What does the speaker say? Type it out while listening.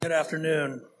Good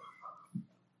afternoon.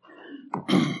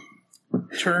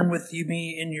 Turn with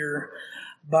me in your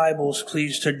Bibles,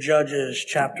 please, to Judges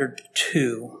chapter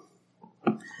 2.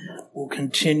 We'll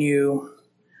continue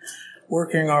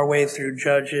working our way through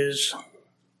Judges.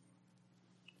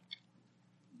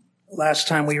 Last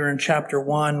time we were in chapter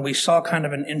 1, we saw kind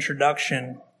of an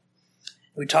introduction.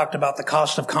 We talked about the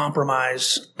cost of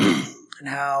compromise and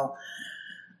how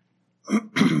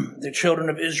the children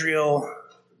of Israel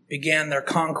began their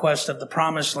conquest of the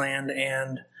promised land,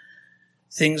 and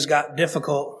things got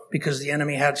difficult because the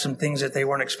enemy had some things that they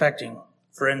weren't expecting.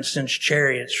 For instance,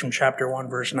 chariots from chapter 1,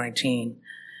 verse 19.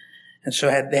 And so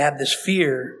they had this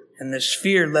fear, and this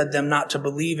fear led them not to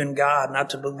believe in God, not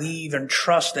to believe and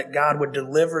trust that God would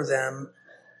deliver them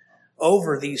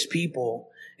over these people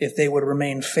if they would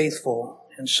remain faithful.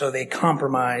 And so they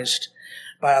compromised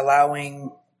by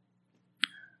allowing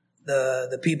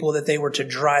the people that they were to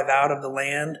drive out of the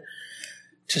land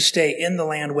to stay in the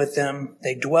land with them.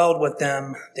 They dwelled with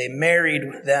them. They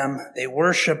married them. They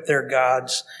worshiped their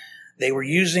gods. They were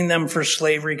using them for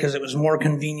slavery because it was more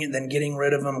convenient than getting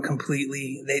rid of them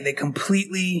completely. They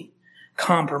completely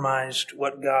compromised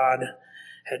what God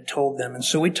had told them. And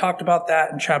so we talked about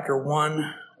that in chapter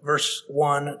 1, verse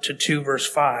 1 to 2, verse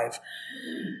 5.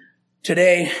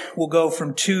 Today, we'll go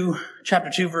from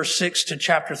chapter 2, verse 6 to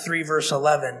chapter 3, verse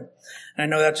 11. And I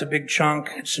know that's a big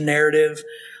chunk. It's a narrative,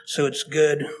 so it's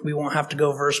good. We won't have to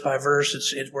go verse by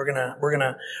verse. We're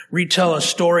gonna retell a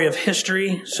story of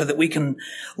history so that we can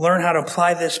learn how to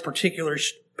apply this particular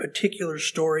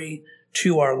story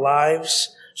to our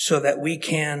lives so that we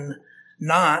can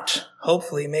not,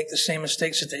 hopefully, make the same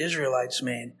mistakes that the Israelites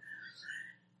made.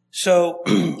 So,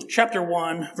 chapter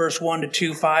 1, verse 1 to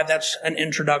 2, 5, that's an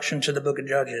introduction to the book of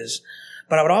Judges.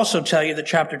 But I would also tell you that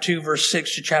chapter 2, verse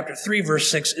 6 to chapter 3, verse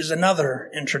 6 is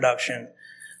another introduction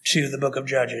to the book of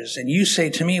Judges. And you say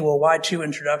to me, well, why two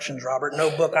introductions, Robert? No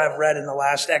book I've read in the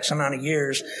last X amount of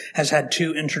years has had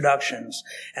two introductions.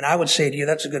 And I would say to you,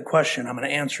 that's a good question. I'm going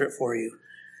to answer it for you.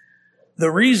 The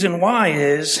reason why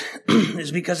is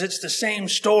because it's the same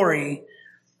story,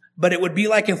 but it would be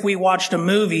like if we watched a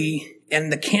movie and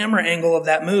the camera angle of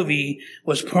that movie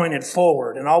was pointed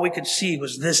forward, and all we could see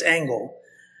was this angle.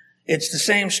 It's the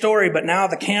same story, but now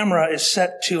the camera is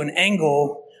set to an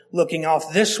angle looking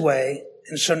off this way,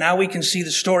 and so now we can see the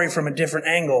story from a different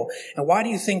angle. And why do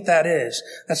you think that is?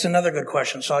 That's another good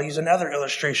question, so I'll use another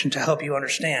illustration to help you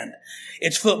understand.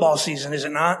 It's football season, is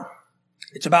it not?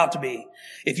 It's about to be.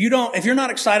 If you're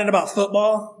not excited about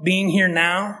football being here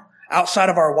now, outside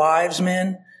of our wives,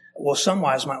 men, well, some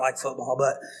wives might like football,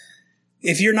 but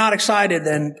if you're not excited,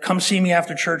 then come see me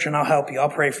after church and I'll help you. I'll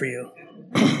pray for you.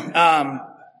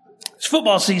 It's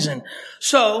football season.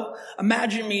 So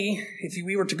imagine me, if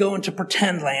we were to go into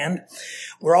pretend land.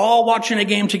 We're all watching a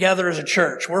game together as a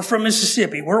church. We're from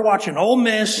Mississippi. We're watching Ole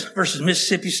Miss versus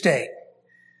Mississippi State.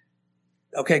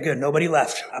 Okay, good. Nobody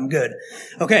left. I'm good.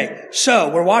 Okay,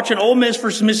 so we're watching Ole Miss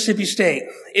versus Mississippi State.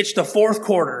 It's the fourth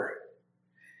quarter.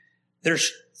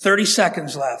 There's 30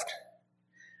 seconds left.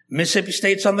 Mississippi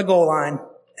State's on the goal line,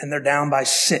 and they're down by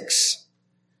 6.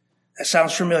 That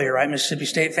sounds familiar, right, Mississippi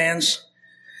State fans?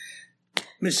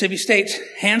 Mississippi State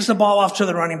hands the ball off to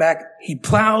the running back. He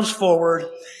plows forward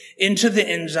into the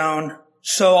end zone,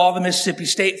 so all the Mississippi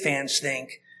State fans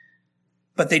think,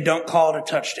 but they don't call it a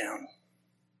touchdown.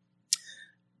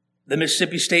 The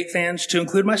Mississippi State fans, to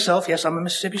include myself, yes, I'm a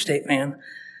Mississippi State fan,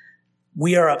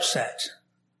 we are upset.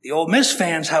 The Ole Miss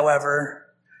fans, however,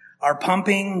 are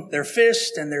pumping their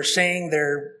fist and they're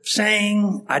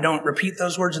saying, I don't repeat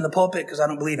those words in the pulpit because I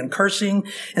don't believe in cursing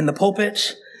in the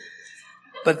pulpit,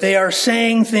 but they are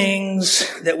saying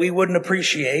things that we wouldn't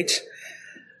appreciate.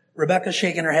 Rebecca's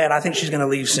shaking her head. I think she's going to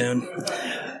leave soon.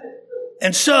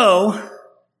 And so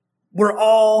we're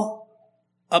all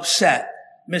upset.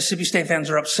 Mississippi State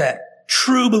fans are upset.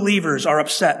 True believers are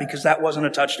upset because that wasn't a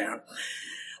touchdown.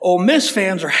 Ole Miss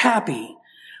fans are happy.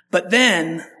 But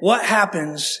then, what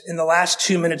happens in the last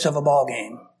 2 minutes of a ball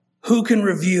game? Who can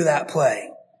review that play?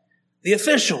 The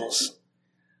officials.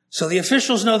 So the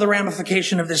officials know the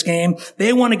ramification of this game.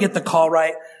 They want to get the call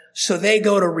right, so they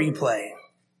go to replay.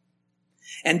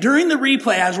 And during the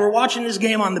replay, as we're watching this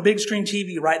game on the big screen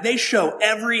TV, right, they show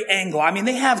every angle. I mean,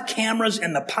 they have cameras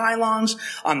in the pylons,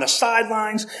 on the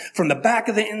sidelines, from the back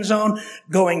of the end zone,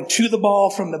 going to the ball,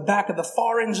 from the back of the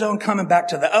far end zone, coming back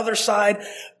to the other side,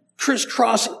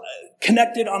 crisscross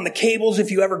connected on the cables. If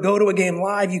you ever go to a game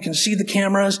live, you can see the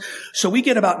cameras. So we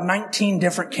get about 19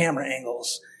 different camera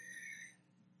angles.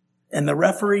 And the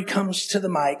referee comes to the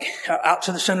mic, out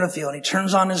to the center of the field, and he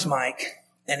turns on his mic,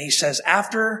 and he says,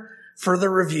 after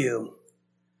further review,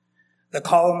 The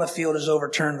call on the field is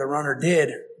overturned. The runner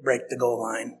did break the goal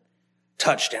line.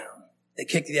 Touchdown. They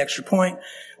kick the extra point.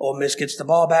 Ole Miss gets the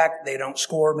ball back. They don't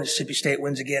score. Mississippi State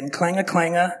wins again. Clanga,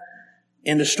 clanga.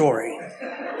 End of story.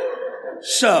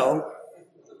 So,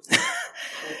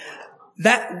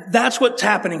 that's what's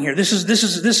happening here. This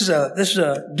is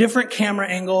a different camera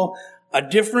angle, a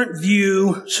different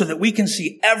view so that we can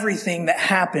see everything that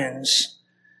happens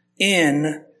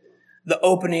in the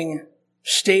opening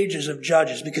stages of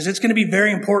Judges, because it's going to be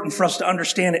very important for us to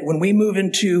understand it when we move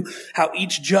into how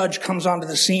each judge comes onto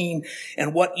the scene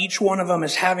and what each one of them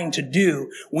is having to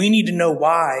do. We need to know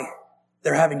why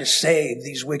they're having to save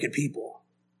these wicked people.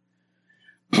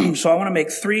 So I want to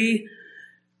make 3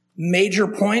 major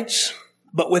points,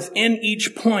 but within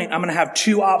each point, I'm going to have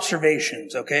 2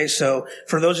 observations, okay? So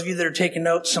for those of you that are taking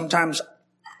notes, sometimes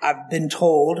I've been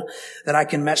told that I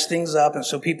can mess things up, and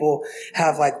so people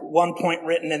have like 1 point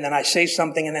written, and then I say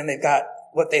something, and then they've got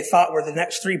what they thought were the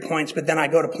next 3 points, but then I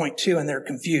go to point 2, and they're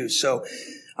confused. So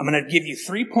I'm going to give you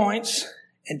 3 points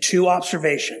and 2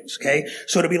 observations, okay?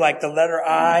 So it'll be like the letter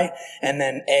I and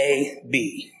then A,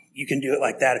 B. You can do it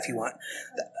like that if you want.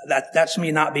 That's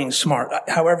me not being smart,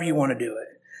 however you want to do it.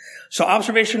 So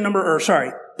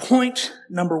point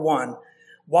number 1,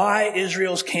 why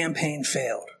Israel's campaign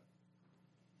failed.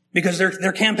 Because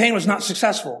their campaign was not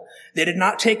successful. They did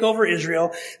not take over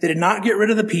Israel. They did not get rid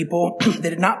of the people. They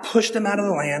did not push them out of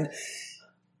the land.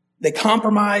 They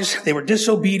compromised. They were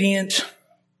disobedient.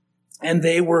 And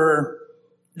they were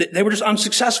just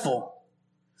unsuccessful.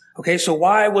 Okay, so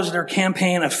why was their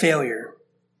campaign a failure?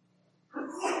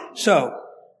 So,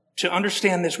 to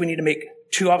understand this, we need to make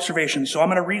 2 observations. So I'm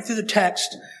going to read through the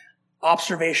text,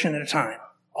 observation at a time.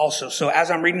 Also, so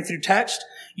as I'm reading through text,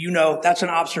 you know that's an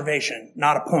observation,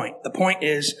 not a point. The point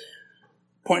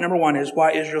number 1 is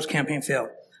why Israel's campaign failed.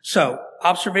 So,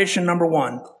 observation number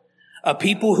 1, a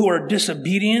people who are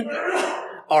disobedient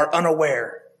are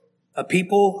unaware. A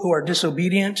people who are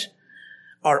disobedient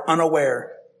are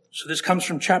unaware. So this comes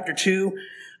from chapter 2,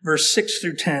 verse 6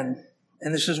 through 10.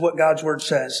 And this is what God's word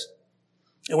says.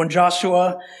 And when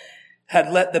Joshua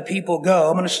had let the people go,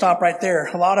 I'm going to stop right there.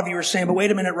 A lot of you are saying, but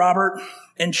wait a minute, Robert.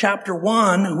 In chapter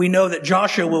 1, we know that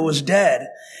Joshua was dead.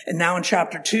 And now in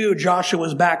chapter 2, Joshua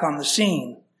was back on the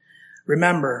scene.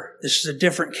 Remember, this is a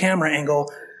different camera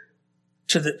angle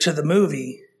to the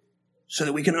movie so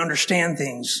that we can understand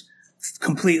things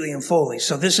completely and fully.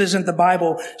 So this isn't the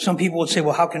Bible. Some people would say,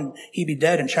 well, how can he be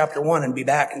dead in chapter 1 and be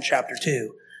back in chapter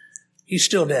 2? He's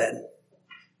still dead,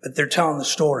 but they're telling the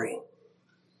story.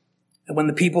 And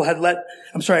when Joshua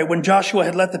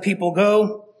had let the people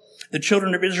go, the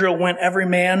children of Israel went every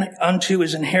man unto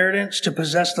his inheritance to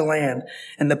possess the land.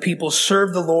 And the people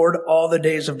served the Lord all the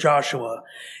days of Joshua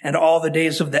and all the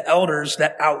days of the elders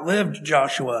that outlived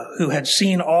Joshua, who had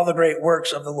seen all the great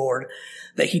works of the Lord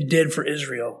that he did for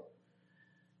Israel.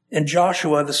 And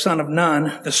Joshua, the son of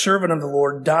Nun, the servant of the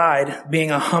Lord, died being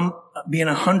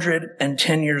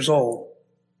 110 years old.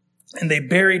 And they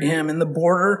buried him in the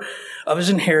border of his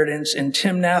inheritance in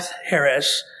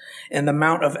Timnath-Heres in the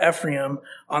Mount of Ephraim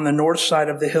on the north side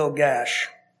of the hill Gash.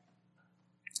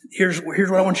 Here's what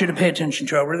I want you to pay attention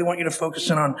to. I really want you to focus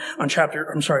in on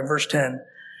verse 10.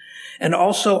 And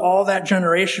also all that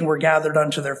generation were gathered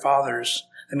unto their fathers.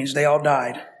 That means they all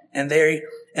died. And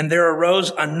there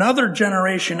arose another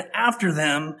generation after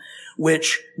them,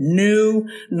 which knew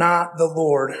not the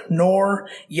Lord, nor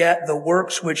yet the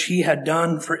works which he had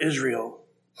done for Israel.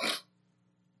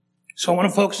 So I want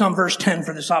to focus on verse 10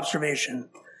 for this observation.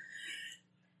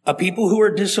 A people who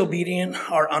are disobedient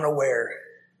are unaware.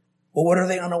 Well, what are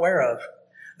they unaware of?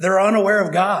 They're unaware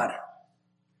of God.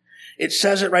 It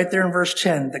says it right there in verse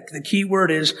 10. The key word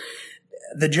is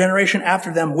the generation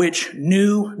after them, which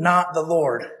knew not the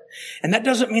Lord. And that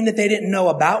doesn't mean that they didn't know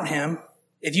about him.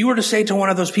 If you were to say to one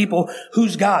of those people,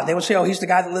 who's God? They would say, oh, he's the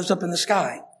guy that lives up in the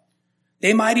sky.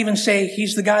 They might even say,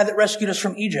 he's the guy that rescued us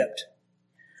from Egypt.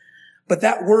 But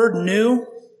that word knew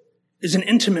is an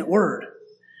intimate word.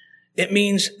 It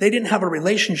means they didn't have a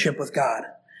relationship with God.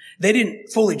 They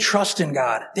didn't fully trust in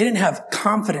God. They didn't have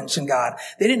confidence in God.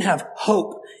 They didn't have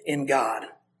hope in God.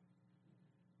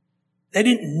 They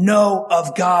didn't know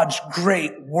of God's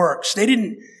great works. They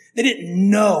didn't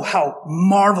know how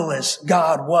marvelous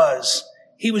God was.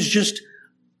 He was just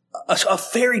a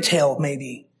fairy tale,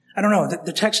 maybe. I don't know.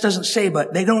 The text doesn't say,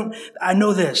 but I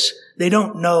know this. They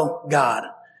don't know God.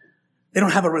 They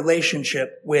don't have a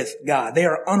relationship with God. They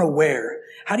are unaware.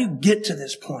 How do you get to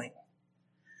this point?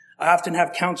 I often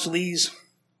have counselees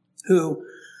who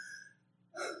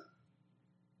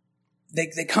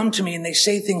they come to me and they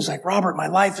say things like, Robert, my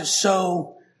life is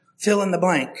so fill in the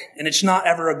blank. And it's not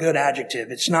ever a good adjective.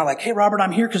 It's not like, hey, Robert,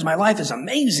 I'm here because my life is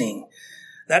amazing.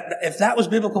 If that was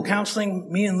biblical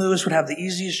counseling, me and Lewis would have the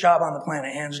easiest job on the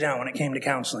planet, hands down, when it came to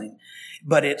counseling.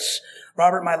 But it's,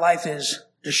 Robert, my life is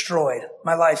destroyed.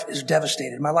 My life is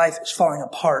devastated. My life is falling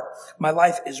apart. My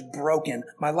life is broken.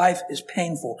 My life is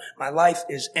painful. My life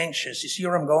is anxious. You see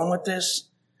where I'm going with this?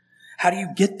 How do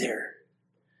you get there?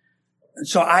 And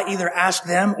so I either ask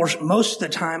them, or most of the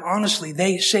time, honestly,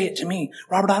 they say it to me.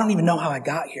 Robert, I don't even know how I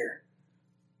got here.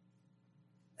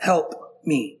 Help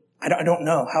me. I don't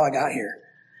know how I got here.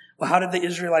 Well, how did the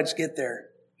Israelites get there?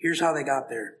 Here's how they got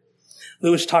there.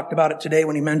 Lewis talked about it today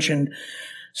when he mentioned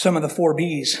some of the 4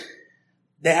 B's.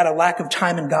 They had a lack of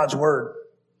time in God's word.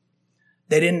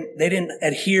 They didn't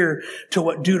adhere to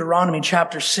what Deuteronomy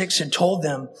chapter 6 had told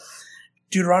them.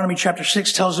 Deuteronomy chapter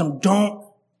 6 tells them, don't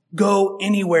go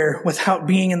anywhere without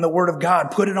being in the word of God.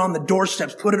 Put it on the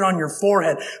doorsteps. Put it on your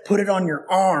forehead. Put it on your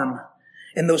arm.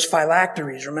 In those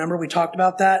phylacteries. Remember, we talked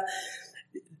about that?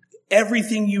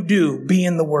 Everything you do, be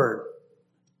in the word.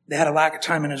 They had a lack of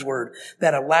time in his word. They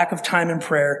had a lack of time in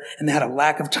prayer, and they had a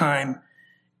lack of time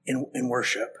in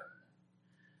worship.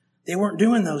 They weren't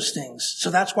doing those things. So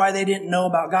that's why they didn't know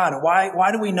about God. And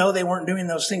why do we know they weren't doing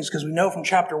those things? Because we know from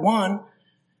chapter 1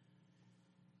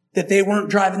 that they weren't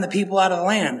driving the people out of the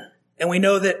land. And we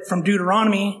know that from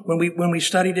Deuteronomy, when we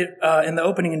studied it in the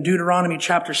opening in Deuteronomy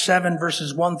chapter 7,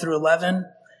 verses 1 through 11,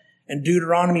 and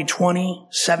Deuteronomy 20,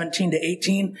 17 to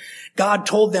 18, God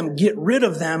told them, get rid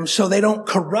of them so they don't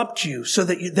corrupt you, so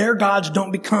that their gods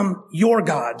don't become your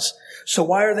gods. So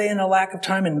why are they in a lack of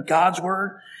time in God's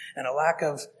word, and a lack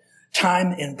of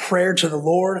time in prayer to the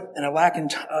Lord, and a lack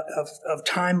of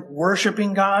time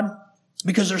worshiping God?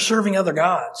 Because they're serving other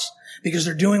gods. Because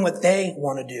they're doing what they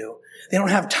want to do. They don't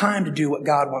have time to do what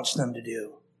God wants them to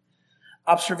do.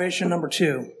 Observation number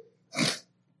 2.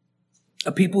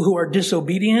 A people who are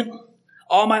disobedient.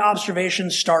 All my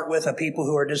observations start with a people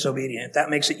who are disobedient. If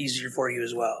that makes it easier for you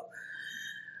as well.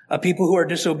 A people who are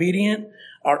disobedient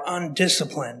are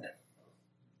undisciplined.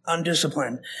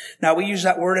 Undisciplined. Now, we use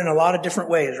that word in a lot of different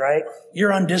ways, right?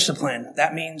 You're undisciplined.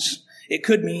 That means, it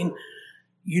could mean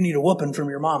you need a whooping from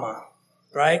your mama,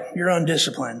 right? You're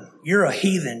undisciplined. You're a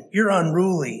heathen. You're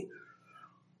unruly.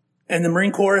 In the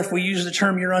Marine Corps, if we use the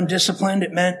term you're undisciplined,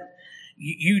 it meant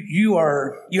you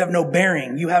have no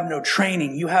bearing. You have no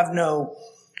training. You don't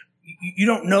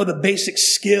know the basic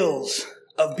skills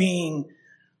of being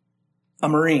a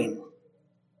Marine.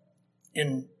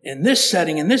 In this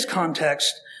setting, in this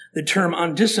context, the term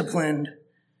undisciplined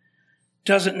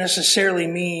doesn't necessarily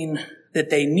mean that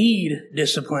they need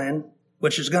discipline,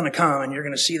 which is going to come, and you're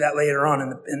going to see that later on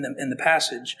in the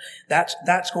passage.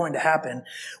 That's going to happen.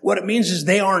 What it means is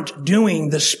they aren't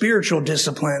doing the spiritual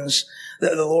disciplines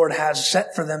that the Lord has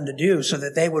set for them to do, so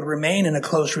that they would remain in a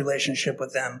close relationship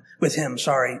with Him,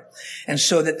 and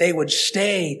so that they would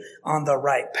stay on the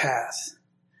right path.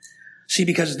 See,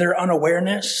 because their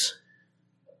unawareness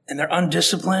and their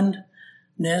undisciplined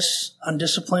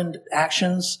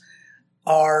actions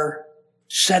are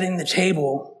setting the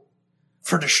table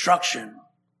for destruction,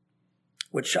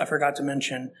 which I forgot to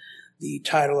mention. The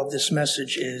title of this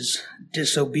message is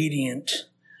Disobedient.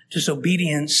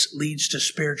 Disobedience leads to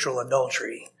spiritual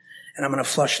adultery. And I'm going to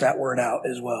flush that word out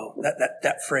as well.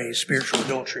 That phrase, spiritual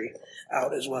adultery,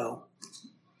 out as well.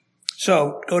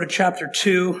 So go to chapter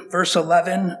 2, verse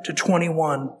 11 to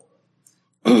 21.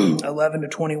 11 to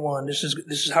 21. This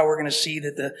is how we're going to see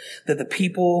that the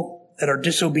people that are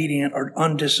disobedient are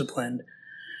undisciplined.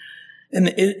 And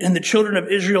the children of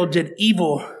Israel did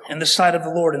evil in the sight of the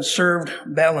Lord and served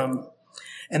Balaam.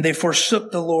 And they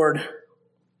forsook the Lord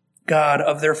God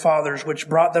of their fathers, which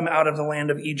brought them out of the land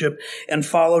of Egypt, and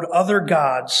followed other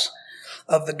gods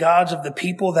of the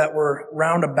people that were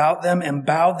round about them, and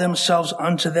bowed themselves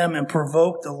unto them, and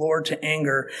provoked the Lord to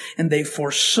anger. And they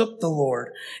forsook the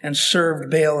Lord and served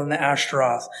Baal and the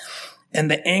Ashtaroth. And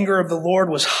the anger of the Lord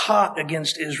was hot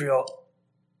against Israel.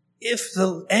 If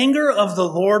the anger of the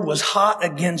Lord was hot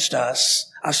against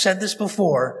us, I've said this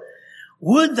before,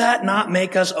 would that not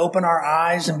make us open our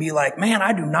eyes and be like, man,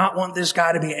 I do not want this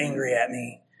guy to be angry at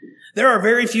me? There are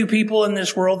very few people in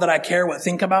this world that I care what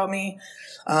think about me.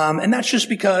 And that's just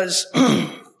because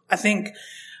I think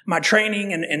my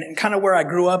training and kind of where I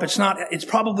grew up, it's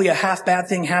probably a half bad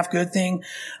thing, half good thing.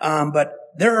 But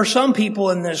there are some people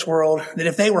in this world that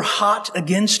if they were hot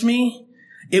against me,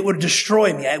 it would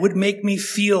destroy me. It would make me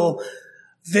feel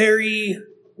very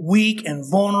weak and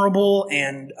vulnerable,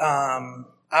 and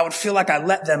I would feel like I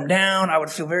let them down. I would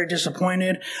feel very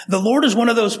disappointed. The Lord is one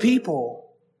of those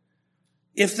people.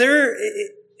 If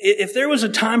if there was a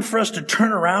time for us to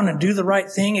turn around and do the right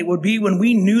thing, it would be when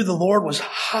we knew the Lord was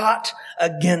hot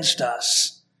against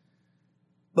us.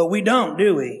 But we don't,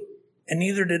 do we? And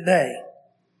neither did they.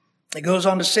 It goes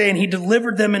on to say, and he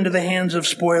delivered them into the hands of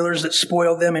spoilers that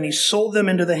spoiled them, and he sold them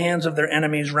into the hands of their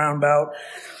enemies round about,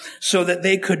 so that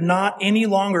they could not any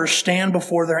longer stand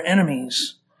before their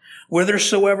enemies.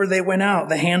 Whithersoever they went out,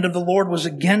 the hand of the Lord was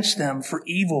against them for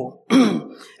evil,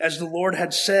 as the Lord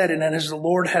had said, and as the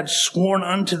Lord had sworn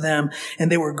unto them,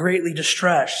 and they were greatly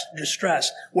distressed.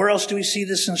 Where else do we see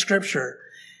this in Scripture?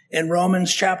 In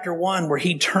Romans chapter 1, where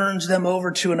he turns them over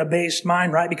to an abased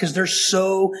mind, right? Because they're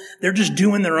just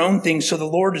doing their own thing, so the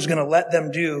Lord is going to let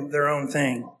them do their own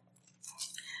thing.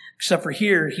 Except for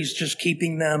here, he's just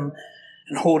keeping them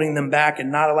and holding them back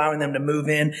and not allowing them to move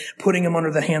in, putting them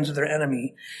under the hands of their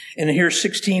enemy. And here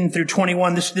 16 through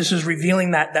 21, this is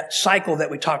revealing that cycle that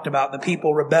we talked about. The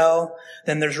people rebel,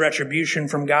 then there's retribution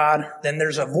from God, then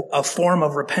there's a form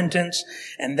of repentance,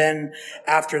 and then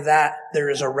after that, there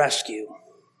is a rescue.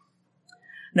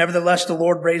 Nevertheless, the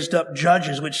Lord raised up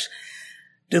judges, which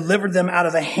delivered them out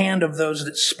of the hand of those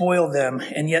that spoiled them,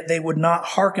 and yet they would not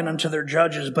hearken unto their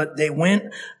judges, but they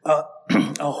went a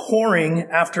whoring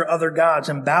after other gods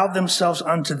and bowed themselves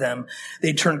unto them.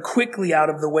 They turned quickly out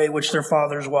of the way which their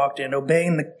fathers walked in,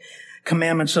 obeying the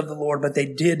commandments of the Lord, but they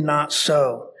did not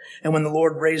so. And when the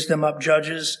Lord raised them up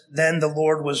judges, then the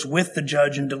Lord was with the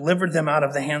judge and delivered them out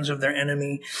of the hands of their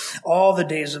enemy all the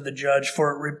days of the judge.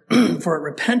 For it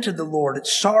repented the Lord, it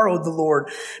sorrowed the Lord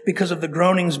because of the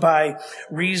groanings by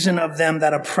reason of them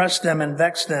that oppressed them and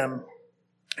vexed them.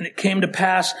 And it came to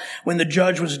pass when the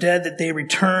judge was dead that they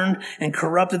returned and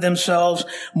corrupted themselves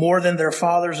more than their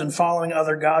fathers in following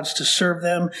other gods to serve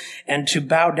them and to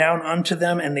bow down unto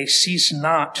them, and they ceased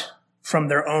not from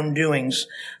their own doings,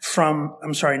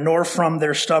 nor from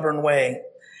their stubborn way.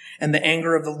 And the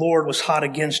anger of the Lord was hot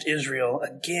against Israel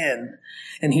again.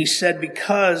 And he said,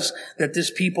 because that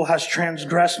this people has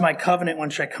transgressed my covenant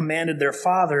which I commanded their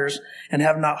fathers, and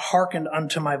have not hearkened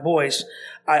unto my voice,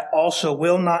 I also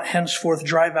will not henceforth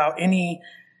drive out any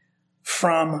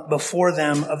from before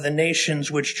them of the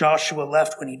nations which Joshua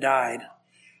left when he died.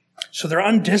 So they're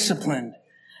undisciplined.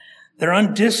 They're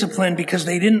undisciplined because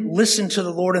they didn't listen to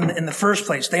the Lord in the first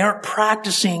place. They aren't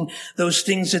practicing those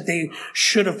things that they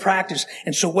should have practiced.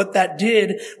 And so what that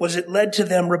did was it led to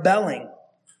them rebelling.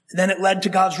 Then it led to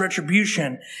God's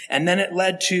retribution. And then it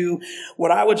led to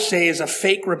what I would say is a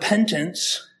fake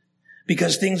repentance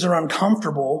because things are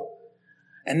uncomfortable.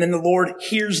 And then the Lord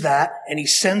hears that and he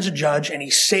sends a judge and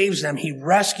he saves them. He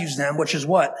rescues them, which is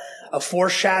what? A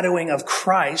foreshadowing of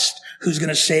Christ who's going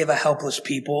to save a helpless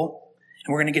people.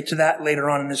 And we're going to get to that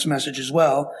later on in this message as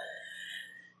well.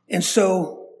 And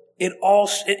so they're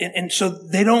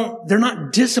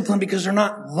not disciplined because they're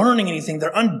not learning anything.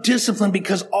 They're undisciplined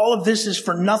because all of this is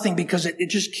for nothing, because it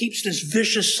just keeps this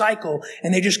vicious cycle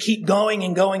and they just keep going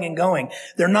and going and going.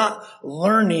 They're not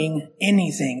learning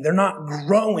anything. They're not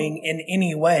growing in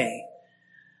any way.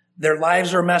 Their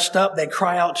lives are messed up. They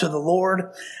cry out to the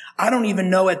Lord. I don't even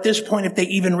know at this point if they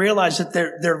even realize that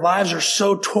their lives are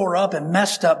so tore up and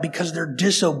messed up because their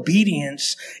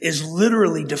disobedience is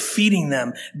literally defeating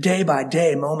them day by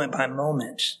day, moment by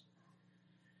moment.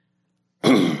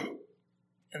 And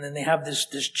then they have this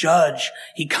judge.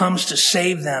 He comes to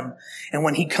save them. And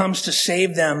when he comes to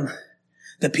save them,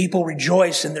 the people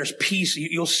rejoice and there's peace.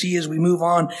 You'll see as we move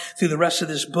on through the rest of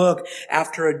this book,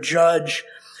 after a judge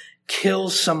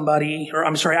kills somebody,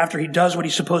 after he does what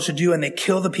he's supposed to do and they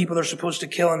kill the people they're supposed to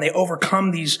kill and they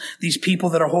overcome these people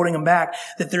that are holding them back,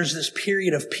 that there's this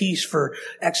period of peace for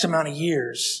X amount of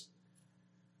years.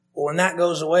 Well, when that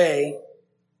goes away,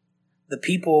 the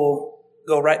people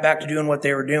go right back to doing what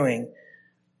they were doing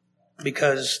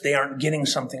because they aren't getting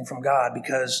something from God,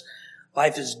 because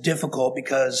life is difficult,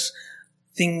 because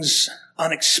things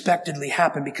unexpectedly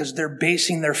happen, because they're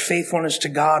basing their faithfulness to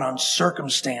God on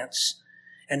circumstance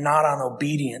and not on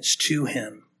obedience to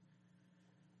him.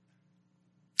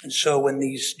 And so when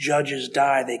these judges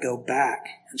die, they go back.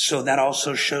 And so that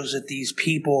also shows that these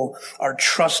people are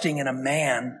trusting in a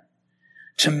man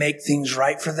to make things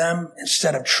right for them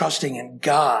instead of trusting in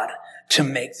God to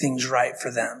make things right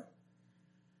for them.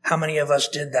 How many of us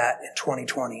did that in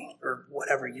 2020 or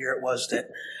whatever year it was that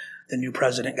the new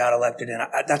president got elected in?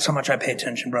 That's how much I pay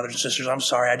attention, brothers and sisters. I'm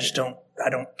sorry. I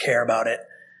don't care about it.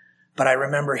 But I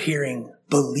remember hearing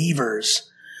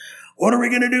believers, what are we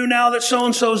going to do now that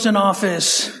so-and-so's in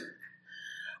office?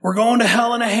 We're going to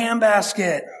hell in a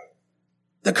handbasket.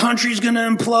 The country's going to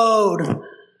implode.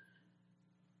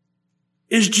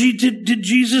 Did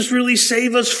Jesus really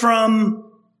save us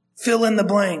from fill in the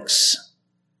blanks?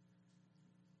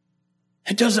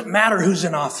 It doesn't matter who's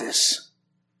in office.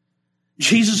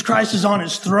 Jesus Christ is on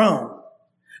his throne.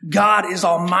 God is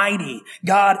almighty.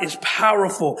 God is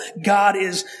powerful. God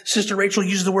is, Sister Rachel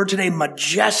used the word today,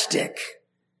 majestic.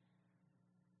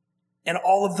 And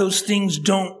all of those things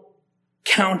don't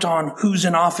count on who's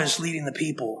in office leading the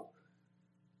people.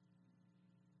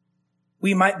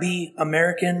 We might be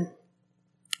American.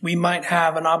 We might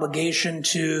have an obligation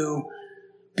to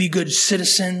be good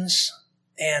citizens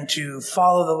and to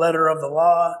follow the letter of the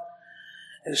law,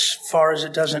 as far as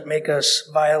it doesn't make us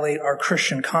violate our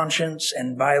Christian conscience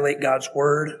and violate God's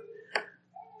word.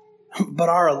 But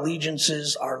our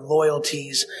allegiances, our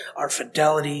loyalties, our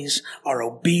fidelities, our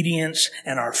obedience,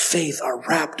 and our faith are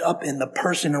wrapped up in the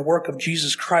person and work of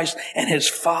Jesus Christ and his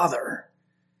Father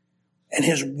and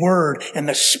his word and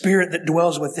the Spirit that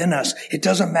dwells within us. It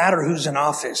doesn't matter who's in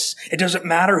office. It doesn't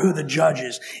matter who the judge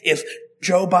is. If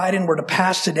Joe Biden were to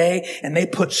pass today and they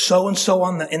put so-and-so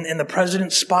on in the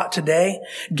president's spot today,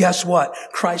 guess what?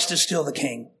 Christ is still the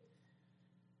king.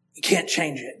 You can't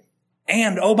change it.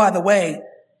 And, oh, by the way,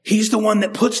 he's the one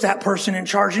that puts that person in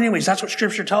charge anyways. That's what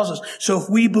Scripture tells us. So if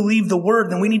we believe the word,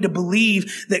 then we need to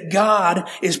believe that God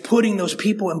is putting those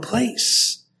people in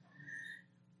place.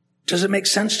 Does it make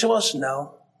sense to us?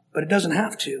 No. But it doesn't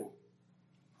have to.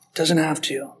 It doesn't have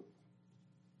to.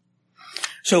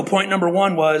 So point number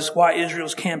 1 was why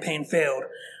Israel's campaign failed.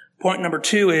 Point number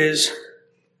 2 is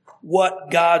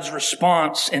what God's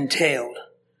response entailed.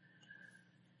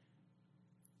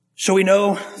 So we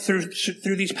know through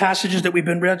these passages that we've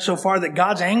been read so far that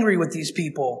God's angry with these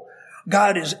people.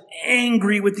 God is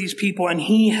angry with these people, and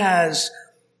He has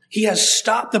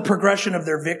stopped the progression of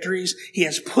their victories. He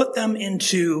has put them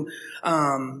into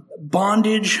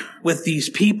bondage with these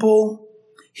people.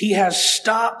 He has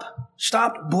stopped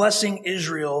blessing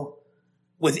Israel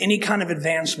with any kind of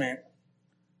advancement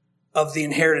of the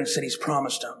inheritance that He's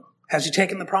promised them. Has He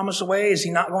taken the promise away? Is He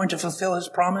not going to fulfill His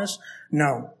promise?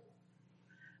 No.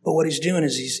 But what He's doing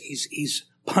is He's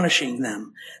punishing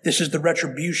them. This is the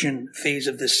retribution phase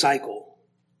of this cycle.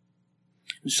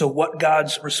 And so what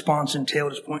God's response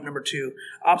entailed is point number 2.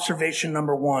 Observation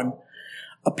number 1.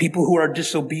 A people who are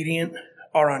disobedient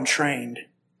are untrained.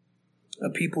 A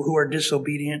people who are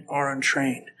disobedient are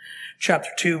untrained. Chapter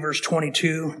 2, verse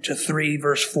 22 to 3,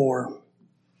 verse 4.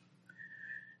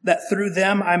 That through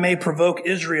them I may provoke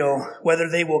Israel, whether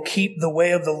they will keep the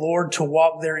way of the Lord to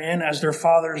walk therein as their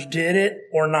fathers did it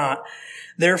or not.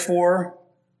 Therefore,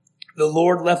 the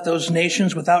Lord left those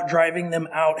nations without driving them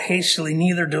out hastily,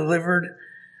 neither delivered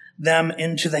them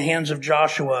into the hands of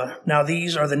Joshua. Now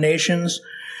these are the nations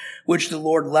which the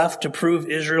Lord left to prove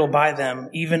Israel by them,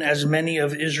 even as many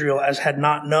of Israel as had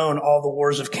not known all the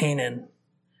wars of Canaan.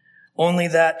 Only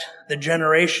that the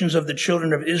generations of the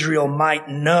children of Israel might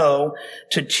know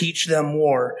to teach them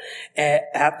war,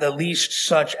 at the least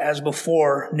such as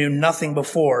before knew nothing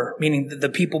before, meaning the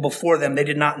people before them, they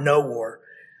did not know war.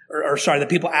 The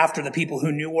people after the people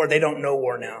who knew war, they don't know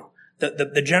war now.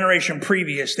 The generation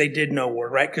previous, they did know war,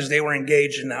 right? Because they were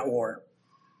engaged in that war.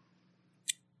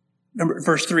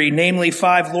 Verse 3, namely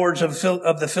 5 lords of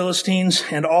the Philistines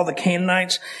and all the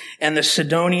Canaanites and the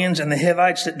Sidonians and the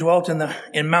Hivites that dwelt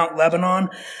in Mount Lebanon,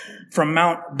 from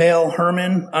Mount Baal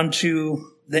Hermon unto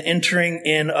the entering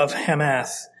in of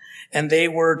Hamath. And they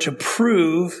were to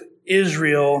prove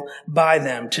Israel by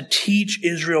them, to teach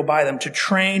Israel by them, to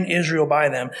train Israel by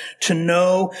them, to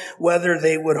know whether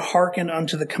they would hearken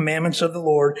unto the commandments of the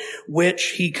Lord,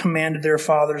 which He commanded their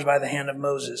fathers by the hand of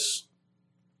Moses.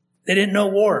 They didn't know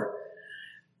war.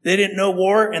 They didn't know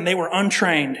war, and they were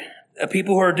untrained.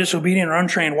 People who are disobedient are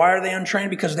untrained. Why are they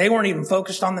untrained? Because they weren't even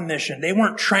focused on the mission. They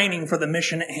weren't training for the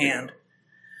mission at hand.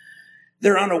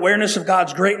 Their unawareness of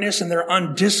God's greatness and their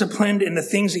undisciplined in the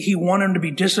things that He wanted them to be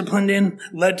disciplined in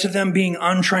led to them being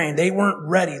untrained. They weren't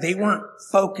ready. They weren't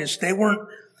focused. They weren't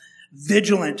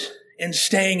vigilant in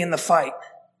staying in the fight.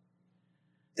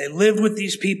 They lived with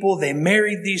these people. They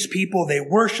married these people. They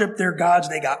worshiped their gods.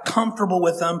 They got comfortable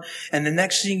with them. And the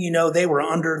next thing you know, they were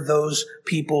under those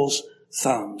people's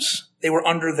thumbs. They were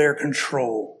under their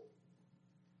control.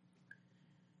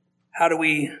 How do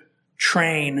we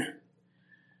train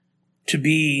to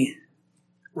be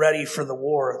ready for the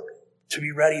war, to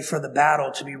be ready for the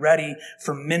battle, to be ready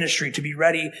for ministry, to be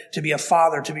ready to be a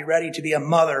father, to be ready to be a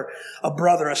mother, a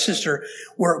brother, a sister,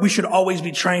 where we should always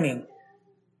be training?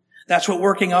 That's what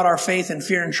working out our faith in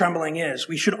fear and trembling is.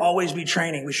 We should always be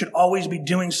training. We should always be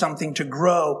doing something to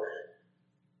grow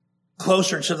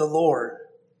closer to the Lord.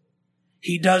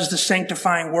 He does the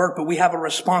sanctifying work, but we have a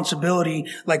responsibility,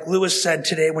 like Lewis said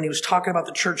today when he was talking about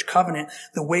the church covenant,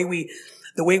 the way we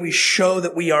The way we show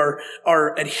that we are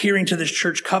adhering to this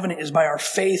church covenant is by our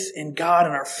faith in God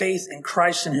and our faith in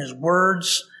Christ and his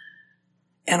words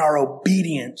and our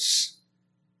obedience.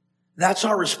 That's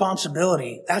our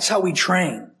responsibility. That's how we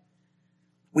train.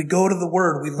 We go to the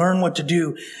word. We learn what to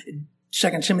do.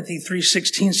 2 Timothy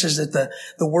 3:16 says that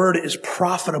the word is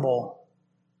profitable.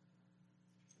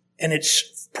 And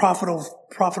it's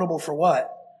profitable for what?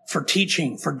 For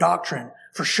teaching, for doctrine,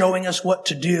 for showing us what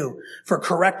to do, for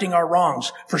correcting our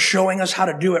wrongs, for showing us how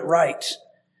to do it right,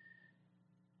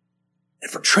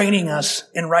 and for training us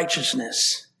in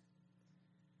righteousness.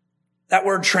 That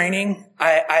word training,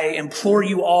 I implore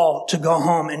you all to go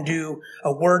home and do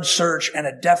a word search and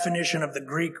a definition of the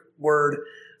Greek word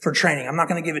for training. I'm not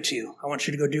going to give it to you. I want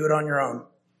you to go do it on your own.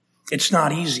 It's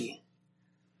not easy.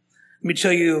 Let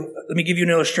me give you an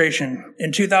illustration.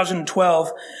 In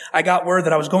 2012, I got word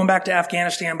that I was going back to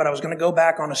Afghanistan, but I was going to go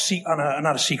back on a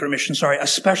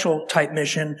special type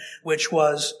mission, which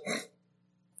was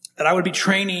that I would be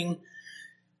training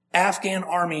Afghan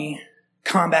army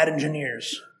combat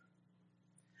engineers.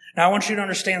 Now, I want you to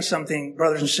understand something,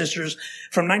 brothers and sisters.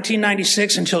 From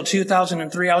 1996 until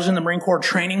 2003, I was in the Marine Corps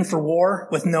training for war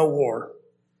with no war.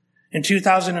 In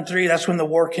 2003, that's when the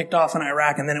war kicked off in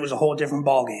Iraq, and then it was a whole different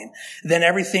ballgame. Then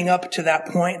everything up to that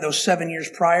point, those 7 years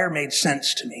prior, made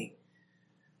sense to me.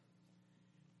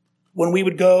 When we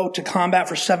would go to combat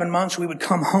for 7 months, we would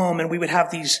come home and we would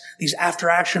have these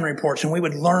after-action reports, and we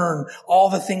would learn all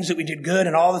the things that we did good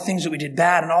and all the things that we did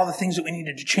bad and all the things that we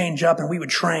needed to change up, and we would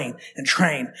train and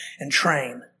train and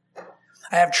train.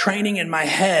 I have training in my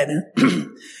head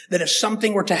that if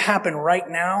something were to happen right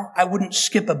now, I wouldn't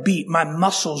skip a beat. My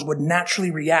muscles would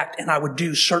naturally react, and I would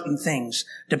do certain things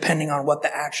depending on what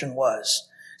the action was.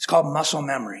 It's called muscle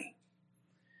memory.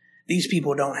 These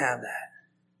people don't have that.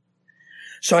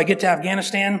 So I get to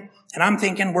Afghanistan, and I'm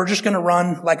thinking we're just going to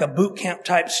run like a boot camp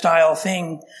type style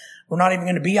thing. We're not even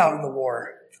going to be out in the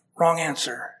war. Wrong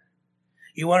answer.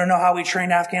 You want to know how we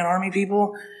trained Afghan army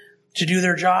people to do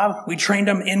their job? We trained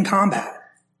them in combat.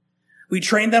 We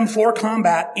trained them for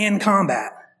combat in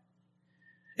combat.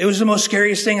 It was the most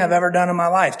scariest thing I've ever done in my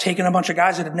life, taking a bunch of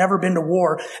guys that had never been to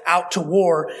war out to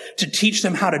war to teach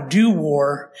them how to do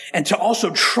war and to also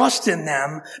trust in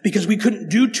them, because we couldn't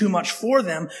do too much for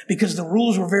them because the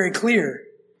rules were very clear.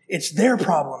 It's their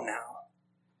problem now.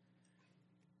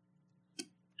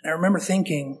 And I remember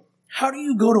thinking, how do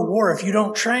you go to war if you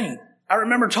don't train? I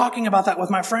remember talking about that with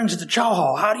my friends at the chow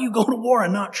hall. How do you go to war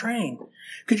and not train?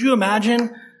 Could you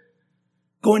imagine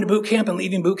going to boot camp and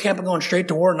leaving boot camp and going straight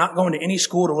to war, not going to any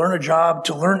school to learn a job,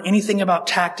 to learn anything about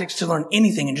tactics, to learn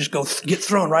anything, and just get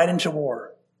thrown right into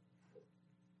war?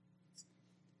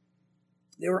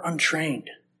 They were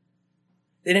untrained.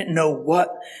 They didn't know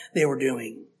what they were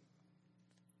doing.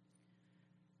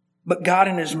 But God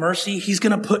in his mercy, he's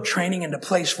going to put training into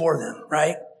place for them,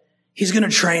 right? He's going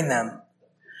to train them.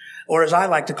 Or as I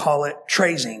like to call it,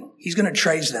 trazing. He's going to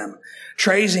traze them.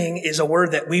 Trazing is a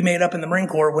word that we made up in the Marine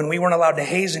Corps when we weren't allowed to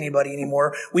haze anybody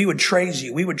anymore. We would traze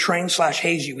you. We would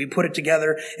train/haze you. We put it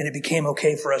together and it became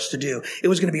okay for us to do. It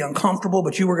was going to be uncomfortable,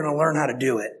 but you were going to learn how to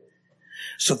do it.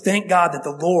 So thank God that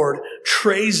the Lord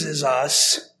trazes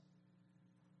us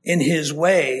in his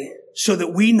way so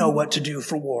that we know what to do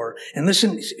for war. And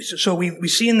listen, so we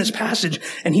see in this passage,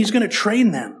 and he's going to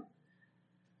train them.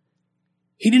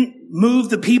 He didn't move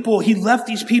the people. He left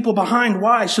these people behind.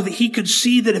 Why? So that he could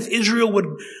see that if Israel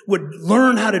would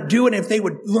learn how to do it, if they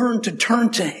would learn to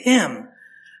turn to him.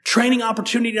 Training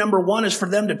opportunity number one is for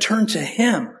them to turn to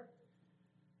him.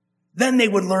 Then they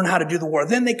would learn how to do the war.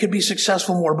 Then they could be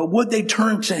successful more. But would they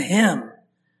turn to him?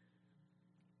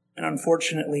 And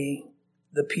unfortunately,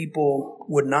 the people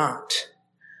would not.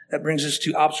 That brings us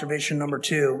to observation number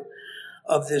 2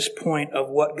 of this point of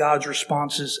what God's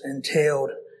responses entailed.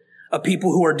 A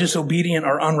people who are disobedient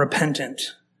are unrepentant.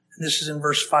 And this is in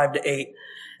verse 5-8.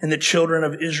 And the children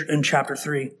of Israel, in chapter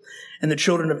 3, and the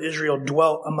children of Israel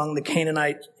dwelt among the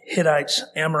Canaanites, Hittites,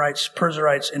 Amorites,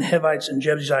 Perizzites, and Hivites, and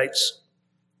Jebusites.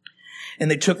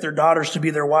 And they took their daughters to be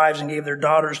their wives and gave their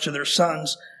daughters to their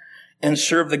sons and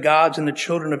served the gods. And the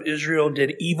children of Israel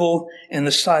did evil in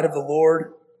the sight of the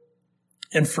Lord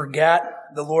and forgat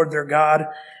the Lord their God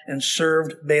and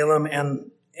served Balaam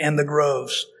and the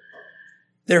groves.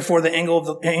 Therefore, the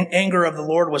anger of the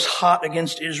Lord was hot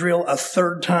against Israel a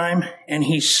third time, and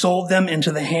he sold them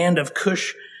into the hand of Cushan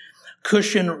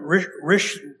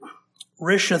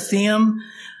Rishathaim,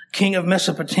 king of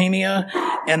Mesopotamia,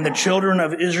 and the children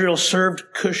of Israel served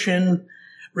Cushan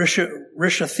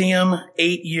Rishathaim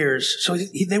 8 years. So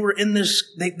they were in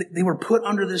this, they were put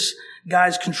under this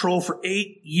guy's control for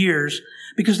 8 years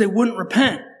because they wouldn't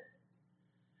repent.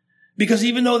 Because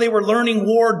even though they were learning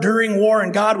war during war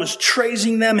and God was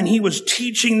praising them and he was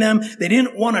teaching them, they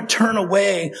didn't want to turn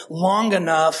away long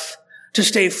enough to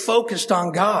stay focused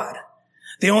on God.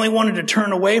 They only wanted to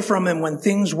turn away from him when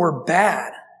things were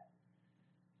bad,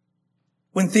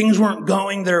 when things weren't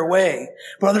going their way.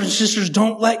 Brothers and sisters,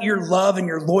 don't let your love and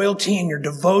your loyalty and your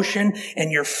devotion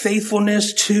and your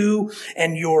faithfulness to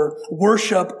and your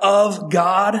worship of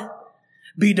God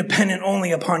be dependent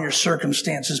only upon your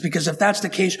circumstances. Because if that's the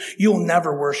case, you'll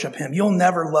never worship him. You'll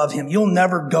never love him. You'll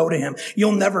never go to him.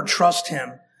 You'll never trust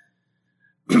him.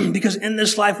 Because in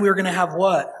this life, we're going to have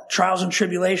what? Trials and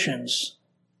tribulations.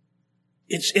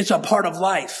 It's a part of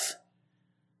life.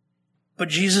 But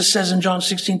Jesus says in John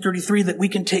 16:33 that we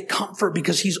can take comfort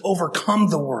because he's overcome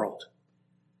the world.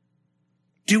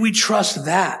 Do we trust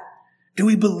that? Do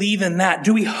we believe in that?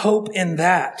 Do we hope in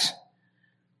that?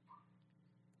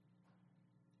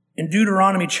 In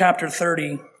Deuteronomy chapter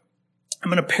 30, I'm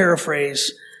going to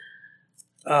paraphrase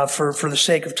for the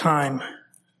sake of time.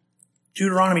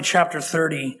 Deuteronomy chapter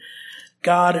 30,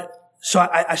 so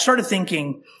I started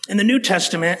thinking, in the New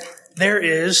Testament, there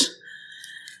is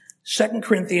 2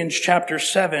 Corinthians chapter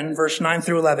 7, verse 9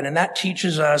 through 11, and that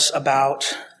teaches us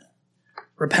about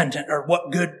repentant, or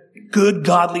what good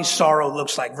godly sorrow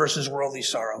looks like versus worldly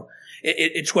sorrow.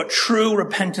 It's what true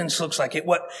repentance looks like.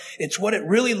 It's what it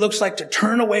really looks like to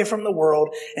turn away from the world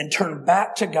and turn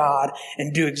back to God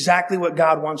and do exactly what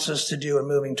God wants us to do and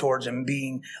moving towards him,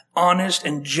 being honest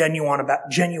and genuine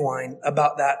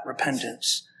about that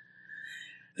repentance.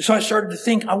 So I started to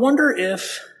think, I wonder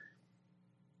if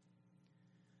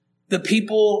the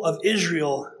people of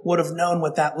Israel would have known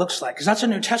what that looks like. Because that's a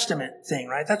New Testament thing,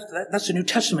 right? That's a New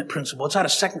Testament principle. It's out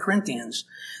of 2 Corinthians.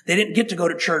 They didn't get to go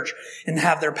to church and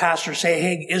have their pastor say,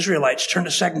 hey, Israelites, turn to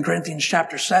 2 Corinthians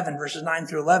chapter 7, verses 9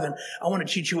 through 11. I want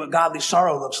to teach you what godly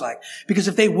sorrow looks like. Because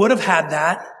if they would have had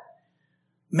that,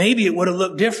 maybe it would have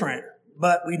looked different.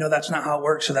 But we know that's not how it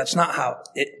works, so that's not how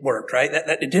it worked, right?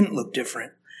 That it didn't look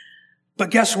different.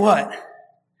 But guess what?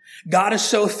 God is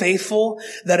so faithful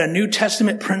that a New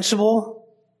Testament principle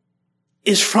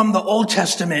is from the Old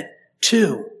Testament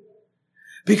too.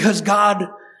 Because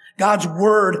God's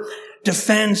word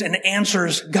defends and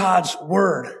answers God's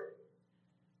word.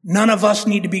 None of us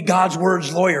need to be God's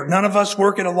word's lawyer. None of us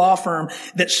work at a law firm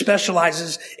that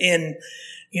specializes in,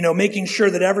 making sure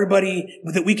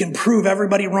that we can prove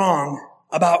everybody wrong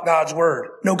about God's word.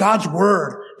 No, God's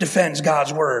word defends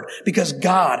God's word because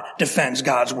God defends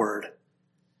God's word.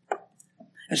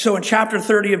 And so in chapter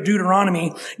 30 of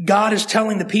Deuteronomy, God is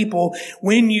telling the people,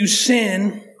 when you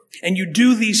sin and you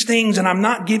do these things and I'm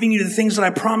not giving you the things that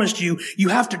I promised you, you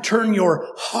have to turn your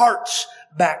hearts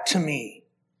back to me.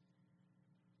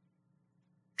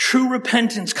 True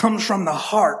repentance comes from the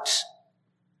heart.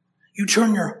 You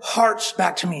turn your hearts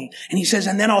back to me. And he says,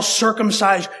 and then I'll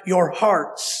circumcise your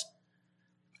hearts.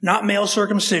 Not male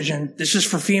circumcision. This is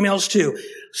for females too.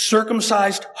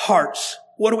 Circumcised hearts.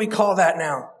 What do we call that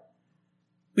now?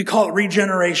 We call it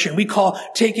regeneration. We call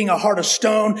taking a heart of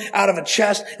stone out of a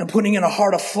chest and putting in a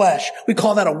heart of flesh. We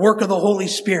call that a work of the Holy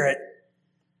Spirit.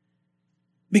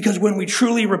 Because when we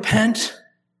truly repent,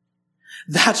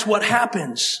 that's what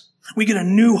happens. We get a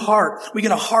new heart. We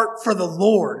get a heart for the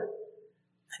Lord.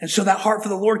 And so that heart for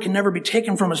the Lord can never be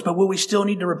taken from us. But will we still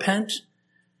need to repent?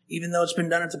 Even though it's been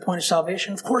done at the point of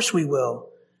salvation? Of course we will.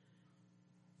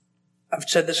 I've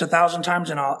said this 1,000 times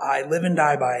and I live and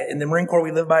die by it. In the Marine Corps,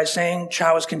 we live by a saying,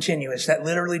 chow is continuous. That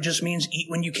literally just means eat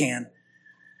when you can.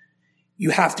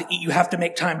 You have to eat. You have to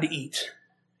make time to eat.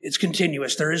 It's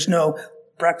continuous. There is no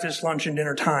breakfast, lunch, and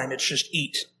dinner time. It's just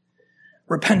eat.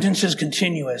 Repentance is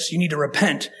continuous. You need to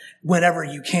repent whenever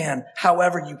you can,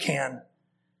 however you can.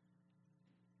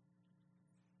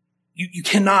 You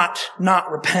cannot not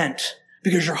repent.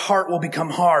 Because your heart will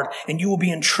become hard and you will be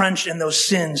entrenched in those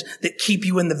sins that keep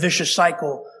you in the vicious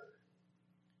cycle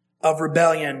of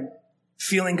rebellion,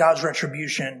 feeling God's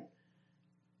retribution,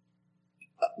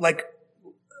 like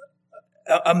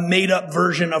a made-up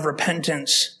version of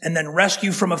repentance, and then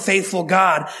rescue from a faithful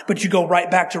God, but you go right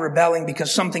back to rebelling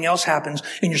because something else happens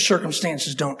and your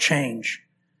circumstances don't change.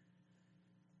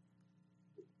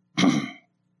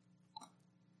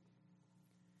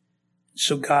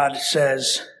 So God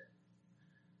says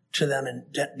to them in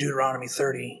Deuteronomy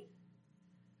 30,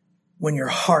 when your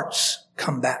hearts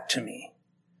come back to me,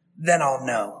 then I'll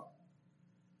know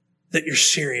that you're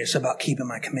serious about keeping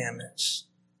my commandments.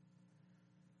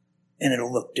 And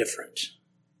it'll look different.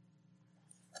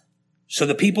 So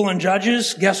the people in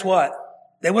Judges, guess what?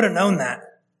 They would have known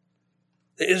that.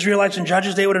 The Israelites and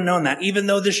Judges, they would have known that. Even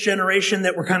though this generation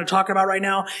that we're kind of talking about right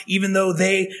now, even though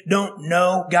they don't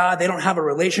know God, they don't have a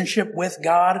relationship with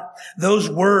God, those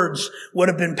words would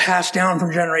have been passed down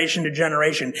from generation to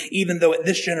generation, even though at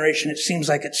this generation it seems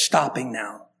like it's stopping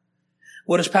now.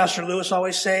 What does Pastor Lewis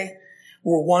always say?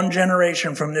 We're one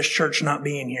generation from this church not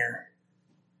being here.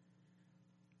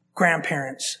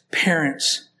 Grandparents,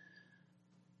 parents,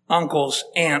 uncles,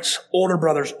 aunts, older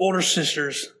brothers, older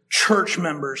sisters, church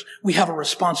members, we have a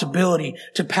responsibility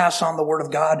to pass on the word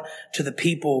of God to the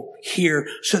people here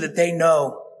so that they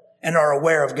know and are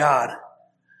aware of God,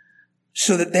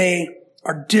 so that they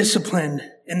are disciplined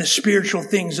in the spiritual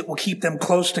things that will keep them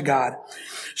close to God,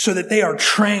 so that they are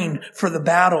trained for the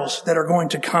battles that are going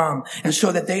to come, and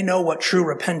so that they know what true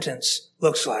repentance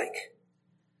looks like.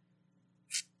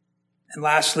 And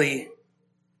lastly,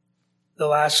 the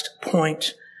last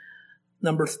point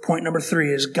number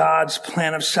 3 is God's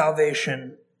plan of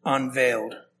salvation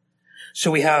unveiled.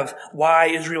 So we have why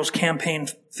Israel's campaign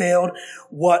failed,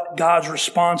 what God's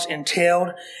response entailed,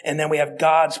 and then we have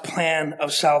God's plan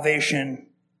of salvation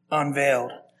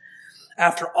unveiled.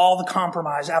 After all the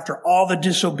compromise, after all the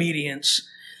disobedience,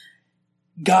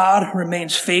 God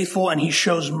remains faithful and he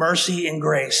shows mercy and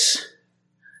grace.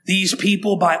 These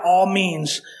people, by all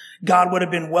means, God would have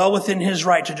been well within his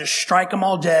right to just strike them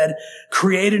all dead,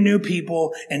 create a new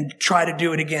people, and try to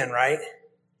do it again, right?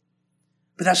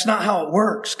 But that's not how it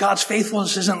works. God's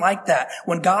faithfulness isn't like that.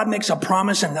 When God makes a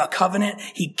promise and a covenant,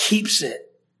 he keeps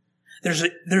it. There's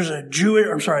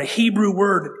a Hebrew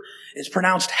word. It's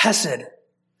pronounced hesed.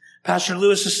 Pastor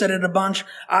Lewis has said it a bunch.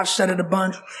 I've said it a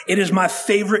bunch. It is my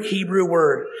favorite Hebrew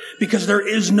word because there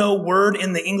is no word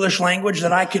in the English language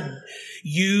that I could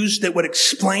use that would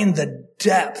explain the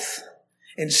depth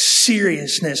and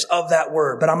seriousness of that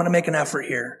word. But I'm going to make an effort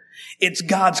here. It's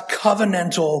God's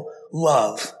covenantal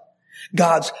love.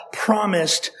 God's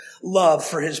promised love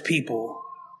for his people.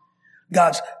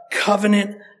 God's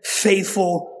covenant,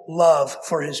 faithful love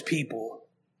for his people.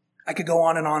 I could go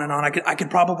on and on and on. I could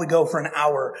probably go for an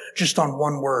hour just on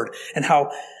one word and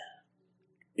how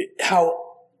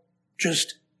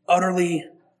just utterly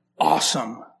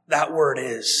awesome that word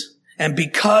is. And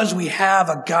because we have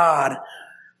a God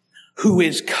who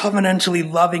is covenantally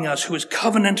loving us, who is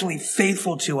covenantally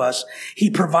faithful to us, he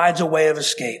provides a way of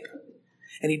escape.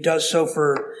 And he does so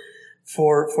for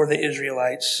the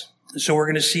Israelites. So we're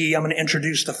going to see, I'm going to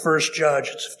introduce the first judge.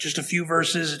 It's just a few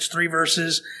verses. It's 3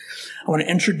 verses. I want to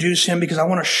introduce him because I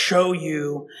want to show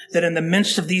you that in the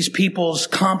midst of these people's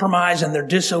compromise and their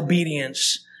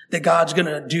disobedience, that God's going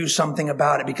to do something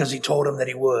about it because he told him that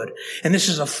he would. And this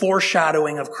is a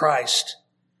foreshadowing of Christ.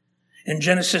 In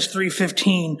Genesis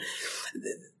 3:15,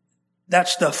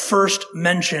 that's the first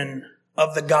mention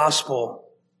of the gospel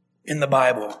in the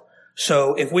Bible.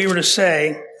 So if we were to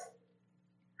say,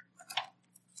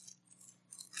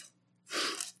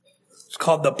 it's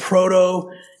called the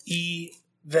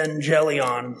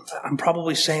Proto-Evangelion. I'm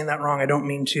probably saying that wrong. I don't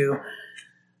mean to.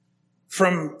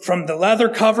 From the leather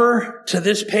cover to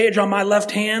this page on my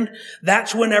left hand,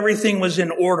 that's when everything was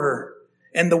in order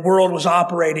and the world was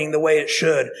operating the way it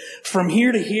should. From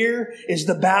here to here is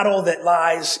the battle that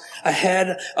lies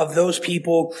ahead of those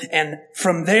people. And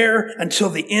from there until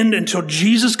the end, until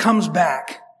Jesus comes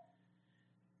back,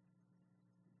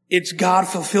 it's God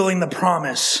fulfilling the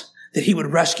promise that he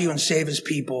would rescue and save his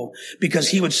people because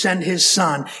he would send his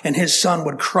son and his son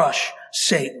would crush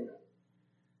Satan.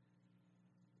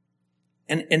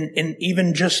 And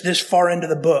even just this far into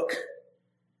the book,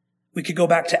 we could go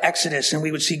back to Exodus and we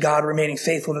would see God remaining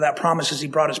faithful to that promise as he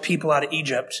brought his people out of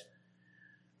Egypt.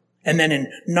 And then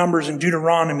in Numbers and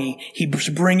Deuteronomy, he was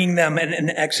bringing them, and in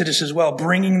Exodus as well,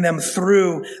 bringing them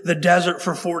through the desert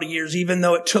for 40 years. Even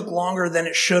though it took longer than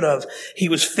it should have, he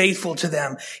was faithful to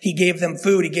them. He gave them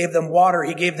food. He gave them water.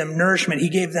 He gave them nourishment. He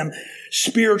gave them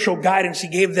spiritual guidance. He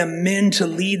gave them men to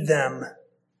lead them.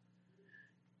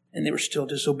 And they were still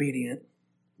disobedient.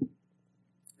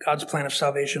 God's plan of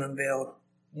salvation unveiled.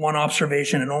 One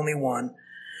observation and only one.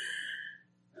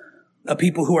 A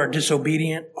people who are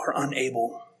disobedient are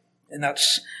unable. And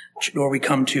that's where we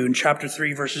come to in chapter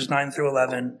 3, verses 9 through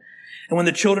 11. And when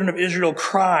the children of Israel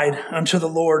cried unto the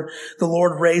Lord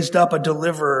raised up a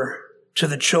deliverer to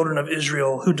the children of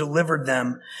Israel who delivered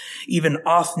them, even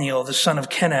Othniel, the son of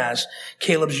Kenaz,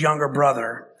 Caleb's younger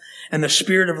brother. And the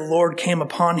Spirit of the Lord came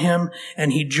upon him,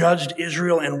 and he judged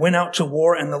Israel and went out to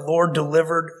war, and the Lord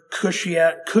delivered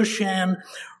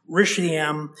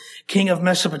Cushan-Rishathaim, king of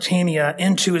Mesopotamia,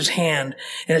 into his hand,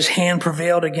 and his hand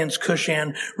prevailed against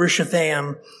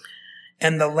Cushan-Rishathaim,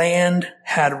 and the land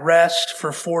had rest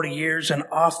for 40 years, and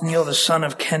Othniel, the son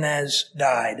of Kenaz,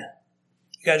 died.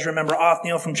 You guys remember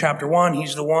Othniel from chapter 1?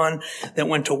 He's the one that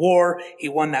went to war. He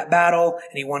won that battle,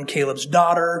 and he won Caleb's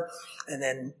daughter. And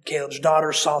then Caleb's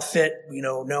daughter saw fit,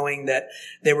 knowing that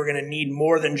they were going to need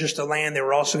more than just the land. They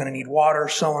were also going to need water,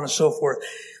 so on and so forth.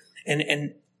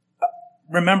 And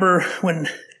remember when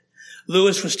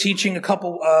Lewis was teaching it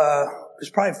was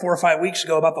probably 4 or 5 weeks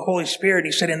ago about the Holy Spirit.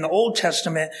 He said in the Old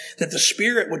Testament that the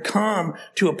Spirit would come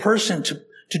to a person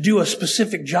to do a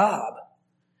specific job.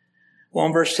 Well,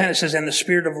 in verse 10 it says, and the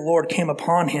Spirit of the Lord came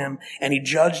upon him, and he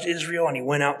judged Israel, and he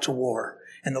went out to war,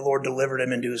 and the Lord delivered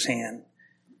him into his hand.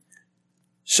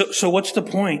 So what's the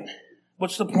point?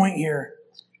 What's the point here?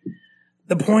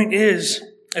 The point is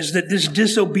that this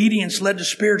disobedience led to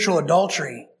spiritual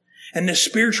adultery. And this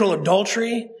spiritual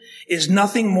adultery is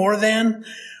nothing more than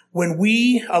when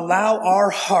we allow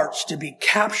our hearts to be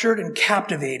captured and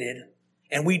captivated,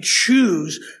 and we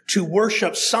choose to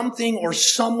worship something or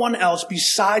someone else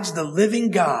besides the living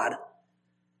God,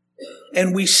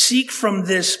 and we seek from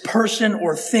this person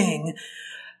or thing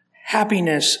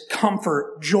happiness,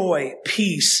 comfort, joy,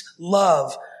 peace,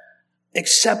 love,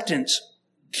 acceptance.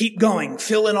 Keep going.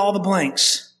 Fill in all the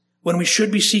blanks when we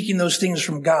should be seeking those things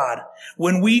from God.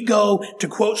 When we go to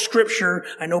quote scripture,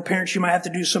 I know parents, you might have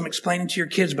to do some explaining to your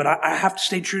kids, but I have to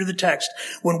stay true to the text.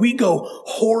 When we go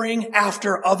whoring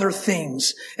after other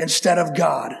things instead of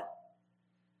God,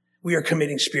 we are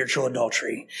committing spiritual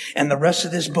adultery. And the rest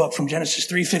of this book from Genesis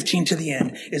 3:15 to the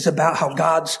end is about how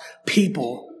God's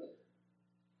people,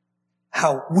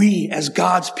 how we as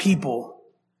God's people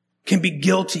can be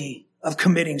guilty of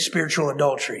committing spiritual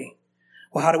adultery.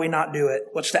 Well, how do we not do it?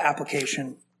 What's the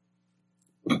application?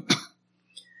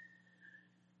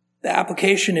 The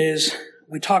application is,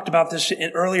 we talked about this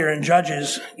earlier in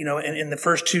Judges, in the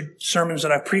first 2 sermons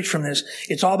that I've preached from this.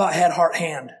 It's all about head, heart,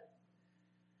 hand.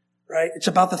 Right? It's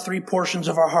about the 3 portions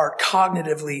of our heart.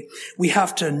 Cognitively, we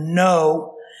have to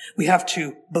know, we have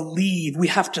to believe, we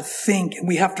have to think, and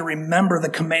we have to remember the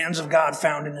commands of God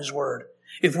found in His Word.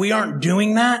 If we aren't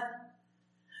doing that,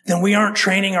 then we aren't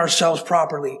training ourselves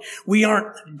properly. We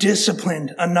aren't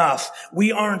disciplined enough.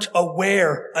 We aren't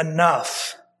aware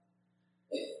enough.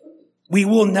 We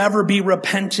will never be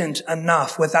repentant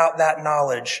enough without that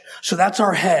knowledge. So that's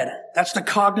our head. That's the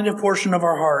cognitive portion of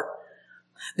our heart.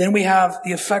 Then we have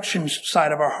the affections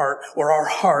side of our heart, or our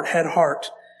heart, head, heart.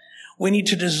 We need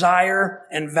to desire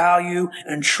and value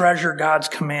and treasure God's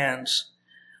commands.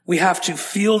 We have to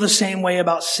feel the same way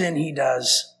about sin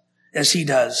as He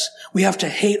does. We have to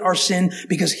hate our sin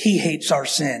because He hates our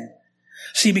sin.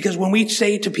 See, because when we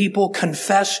say to people,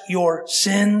 confess your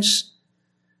sins,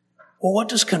 well, what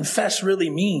does confess really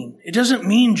mean? It doesn't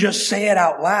mean just say it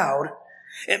out loud.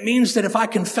 It means that if I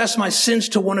confess my sins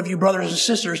to one of you brothers and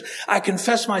sisters, I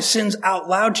confess my sins out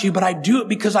loud to you, but I do it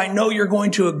because I know you're going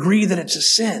to agree that it's a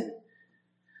sin.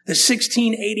 The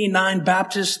 1689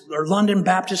 Baptist or London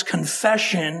Baptist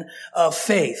Confession of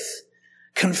Faith.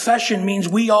 Confession means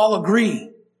we all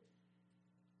agree.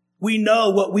 We know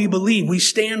what we believe. We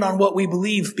stand on what we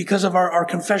believe because of our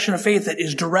confession of faith that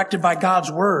is directed by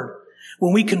God's Word.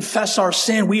 When we confess our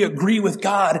sin, we agree with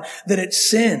God that it's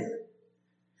sin.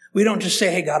 We don't just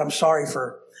say, hey, God, I'm sorry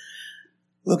for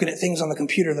looking at things on the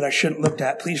computer that I shouldn't look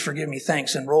at. Please forgive me,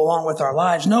 thanks, and roll on with our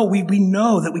lives. No, we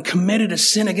know that we committed a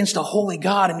sin against a holy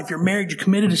God. And if you're married, you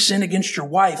committed a sin against your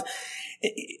wife.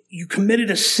 You committed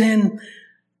a sin,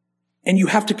 and you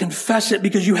have to confess it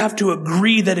because you have to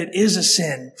agree that it is a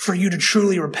sin for you to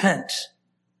truly repent.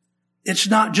 It's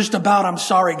not just about, I'm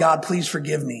sorry, God, please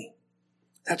forgive me.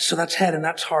 That's head and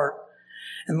that's heart.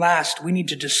 And last, we need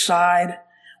to decide,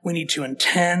 we need to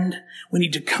intend, we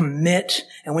need to commit,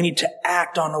 and we need to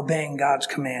act on obeying God's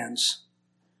commands.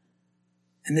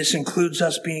 And this includes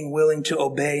us being willing to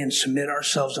obey and submit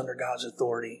ourselves under God's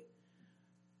authority.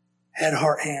 Head,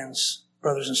 heart, hands,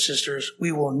 brothers and sisters,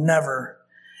 we will never,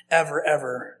 ever,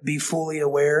 ever be fully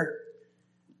aware,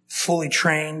 fully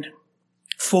trained,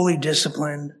 fully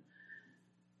disciplined,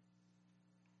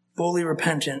 fully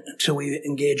repentant until we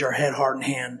engage our head, heart, and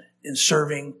hand in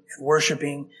serving and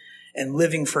worshiping and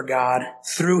living for God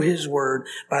through His Word,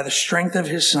 by the strength of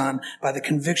His Son, by the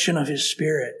conviction of His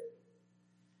Spirit.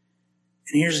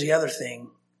 And here's the other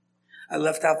thing. I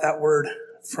left out that word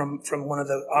from one of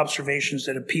the observations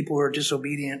that people who are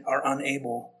disobedient are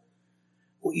unable.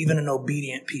 Well, even an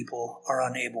obedient people are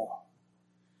unable.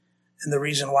 And the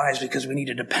reason why is because we need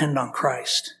to depend on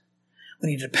Christ. We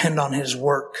need to depend on His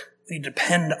work. We need to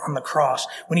depend on the cross.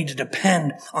 We need to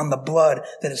depend on the blood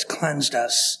that has cleansed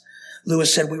us.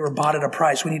 Lewis said we were bought at a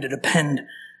price. We need to depend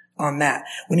on that.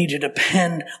 We need to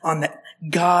depend on that.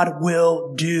 God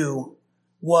will do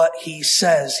what He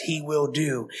says He will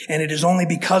do. And it is only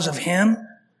because of Him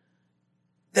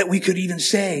that we could even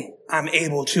say, I'm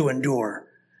able to endure.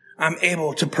 I'm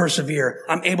able to persevere.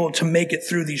 I'm able to make it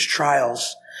through these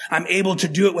trials. I'm able to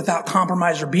do it without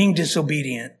compromise or being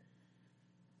disobedient.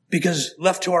 Because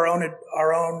left to our own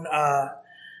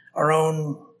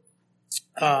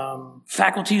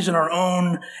faculties and our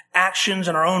own actions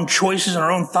and our own choices and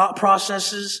our own thought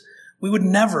processes, we would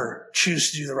never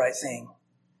choose to do the right thing.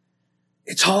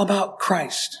 It's all about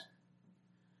Christ.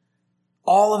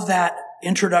 All of that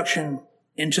introduction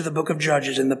into the book of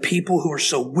Judges and the people who were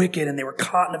so wicked and they were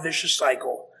caught in a vicious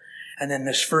cycle. And then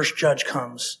this first judge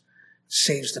comes,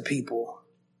 saves the people.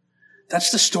 That's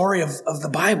the story of the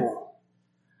Bible.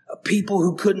 Of people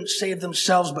who couldn't save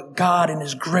themselves, but God in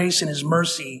His grace and His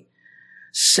mercy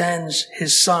sends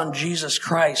His Son, Jesus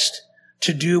Christ,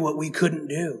 to do what we couldn't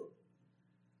do.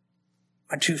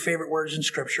 My two favorite words in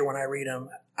Scripture when I read them,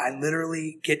 I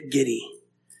literally get giddy.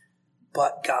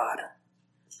 But God.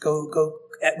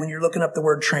 When you're looking up the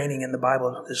word training in the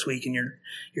Bible this week and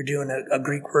you're doing a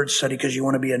Greek word study because you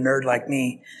want to be a nerd like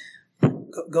me,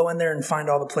 go in there and find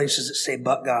all the places that say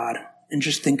but God and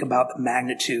just think about the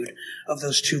magnitude of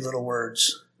those two little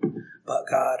words, but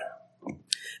God.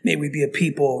 May we be a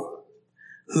people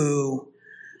who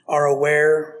are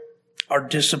aware, are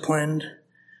disciplined,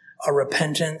 are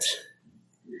repentant,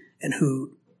 and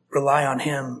who rely on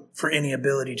Him for any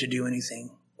ability to do anything.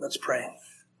 Let's pray.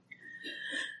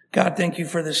 God, thank you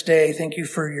for this day. Thank you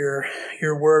for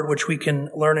your word, which we can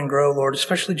learn and grow, Lord,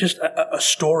 especially just a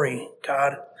story,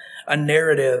 God, a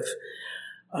narrative.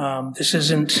 This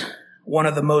isn't one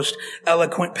of the most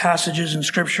eloquent passages in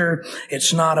Scripture.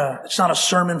 It's not a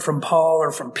sermon from Paul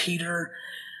or from Peter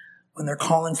when they're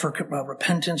calling for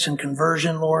repentance and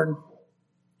conversion, Lord.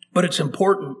 But it's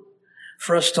important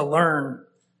for us to learn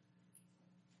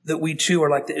that we too are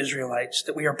like the Israelites,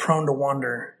 that we are prone to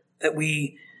wander, that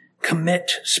we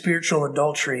commit spiritual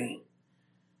adultery.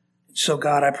 So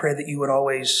God, I pray that you would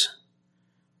always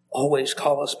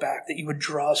call us back, that you would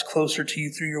draw us closer to you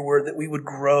through your word, that we would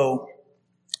grow,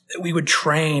 that we would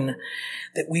train,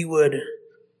 that we would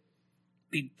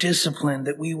be disciplined,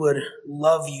 that we would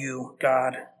love you,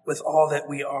 God, with all that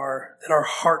we are, that our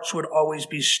hearts would always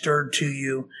be stirred to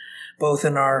you, both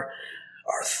in our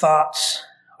thoughts,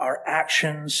 our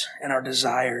actions, and our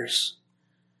desires.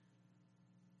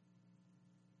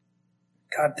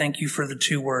 God, thank you for the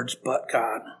two words, but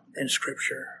God, in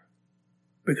Scripture.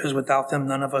 Because without them,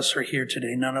 none of us are here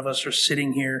today. None of us are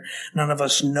sitting here. None of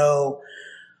us know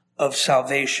of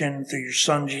salvation through your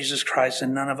Son, Jesus Christ,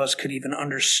 and none of us could even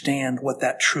understand what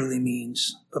that truly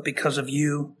means. But because of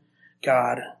you,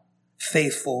 God,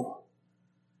 faithful,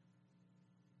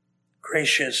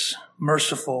 gracious,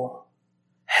 merciful,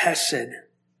 hesed,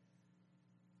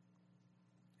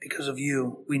 because of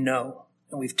you, we know.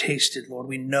 And we've tasted, Lord.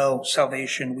 We know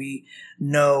salvation. We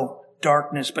know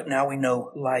darkness, but now we know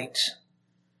light.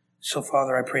 So,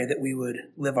 Father, I pray that we would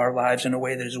live our lives in a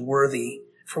way that is worthy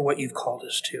for what you've called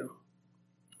us to.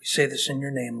 We say this in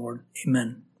your name, Lord.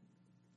 Amen.